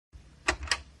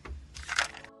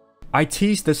I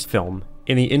teased this film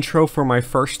in the intro for my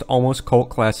first Almost Cult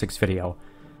Classics video,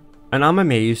 and I'm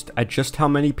amazed at just how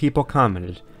many people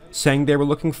commented, saying they were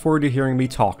looking forward to hearing me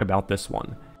talk about this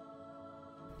one.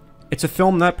 It's a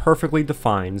film that perfectly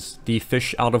defines the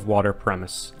fish out of water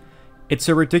premise. It's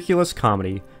a ridiculous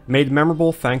comedy, made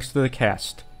memorable thanks to the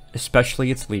cast,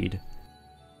 especially its lead.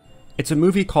 It's a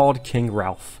movie called King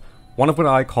Ralph, one of what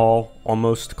I call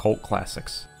almost cult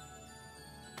classics.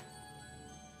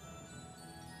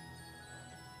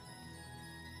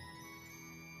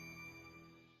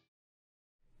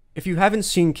 If you haven't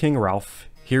seen King Ralph,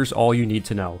 here's all you need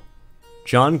to know.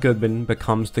 John Goodman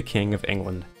becomes the King of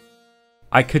England.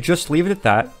 I could just leave it at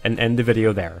that and end the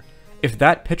video there. If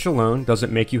that pitch alone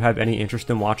doesn't make you have any interest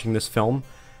in watching this film,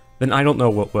 then I don't know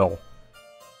what will.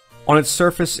 On its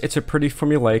surface, it's a pretty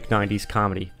formulaic 90s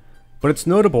comedy, but it's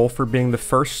notable for being the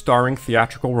first starring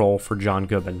theatrical role for John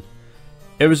Goodman.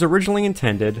 It was originally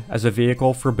intended as a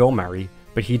vehicle for Bill Murray,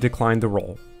 but he declined the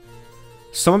role.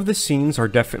 Some of the scenes are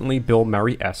definitely Bill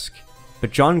Murray-esque,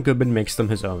 but John Goodman makes them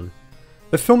his own.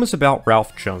 The film is about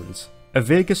Ralph Jones, a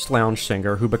Vegas lounge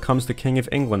singer who becomes the King of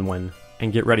England when,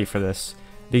 and get ready for this,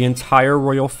 the entire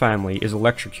royal family is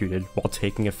electrocuted while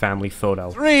taking a family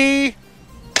photo. 3.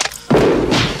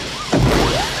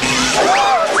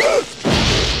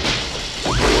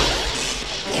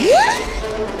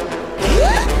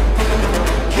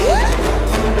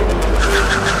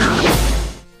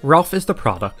 Ralph is the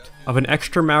product of an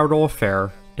extramarital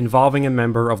affair involving a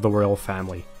member of the royal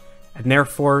family, and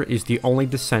therefore is the only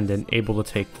descendant able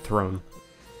to take the throne.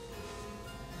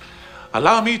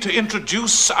 Allow me to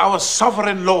introduce our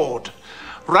sovereign lord,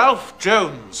 Ralph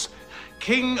Jones,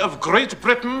 King of Great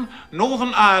Britain,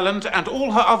 Northern Ireland, and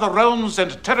all her other realms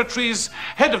and territories,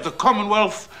 head of the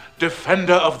Commonwealth,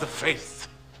 defender of the faith.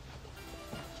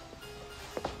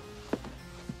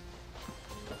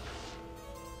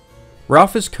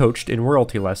 Ralph is coached in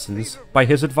royalty lessons by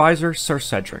his advisor Sir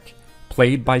Cedric,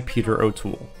 played by Peter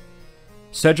O'Toole.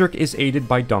 Cedric is aided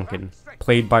by Duncan,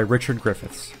 played by Richard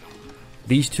Griffiths.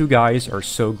 These two guys are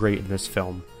so great in this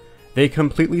film. They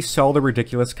completely sell the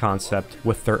ridiculous concept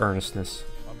with their earnestness.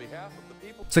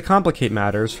 To complicate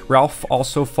matters, Ralph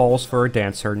also falls for a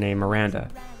dancer named Miranda,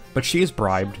 but she is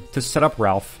bribed to set up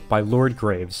Ralph by Lord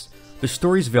Graves, the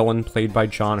story's villain played by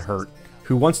John Hurt,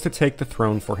 who wants to take the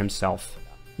throne for himself.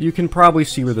 You can probably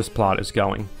see where this plot is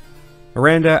going.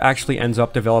 Miranda actually ends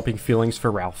up developing feelings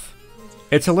for Ralph.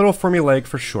 It's a little formulaic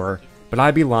for sure, but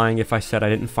I'd be lying if I said I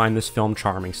didn't find this film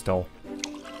charming still.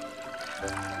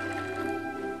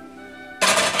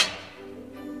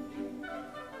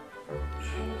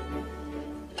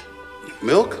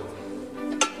 Milk?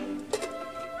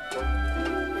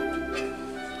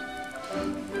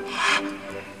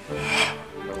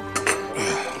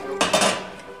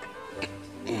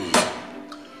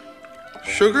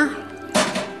 Sugar?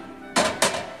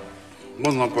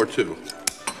 1 lump or 2.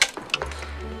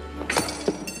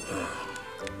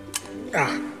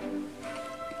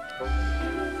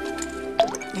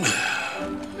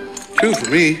 Two for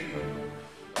me.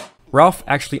 Ralph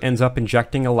actually ends up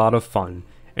injecting a lot of fun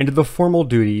into the formal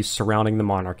duties surrounding the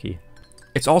monarchy.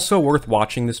 It's also worth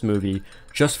watching this movie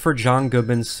just for John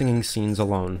Goodman's singing scenes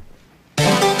alone.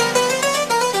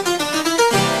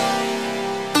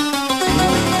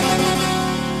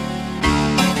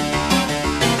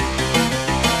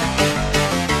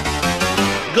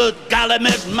 Good golly,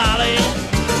 Miss Molly,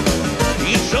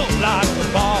 you so like the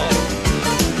ball.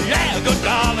 Yeah, good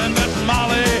golly, Miss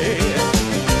Molly,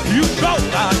 you so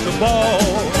like the ball.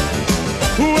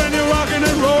 When you're rocking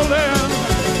and rolling,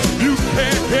 you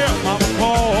can't hear mama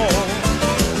call.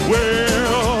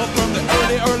 Well, from the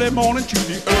early morning to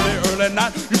the early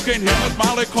night, you can hear Miss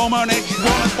Molly coming and she's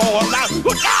running for a life.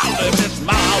 Good golly, Miss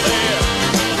Molly,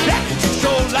 yeah, you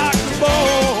so like the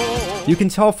ball. You can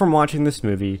tell from watching this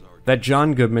movie that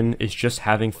John Goodman is just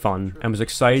having fun and was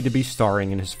excited to be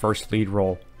starring in his first lead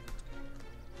role.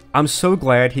 I'm so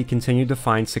glad he continued to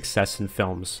find success in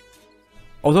films.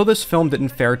 Although this film didn't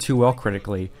fare too well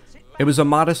critically, it was a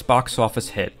modest box office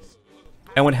hit,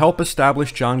 and would help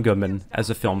establish John Goodman as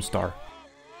a film star.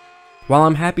 While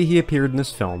I'm happy he appeared in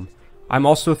this film, I'm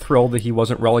also thrilled that he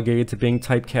wasn't relegated to being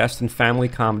typecast in family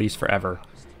comedies forever.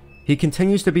 He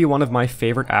continues to be one of my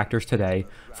favorite actors today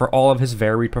for all of his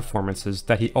varied performances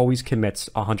that he always commits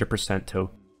 100% to.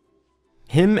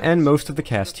 Him and most of the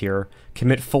cast here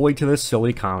commit fully to this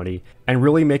silly comedy and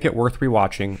really make it worth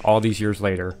rewatching all these years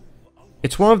later.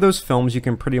 It's one of those films you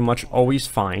can pretty much always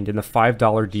find in the $5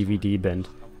 DVD bin,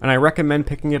 and I recommend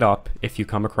picking it up if you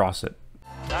come across it.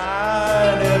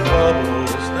 Tiny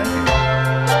bubbles, thank you.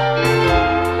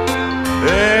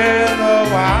 In the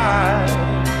wine.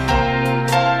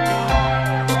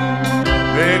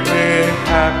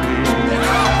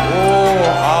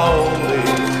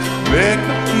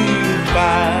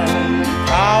 fire.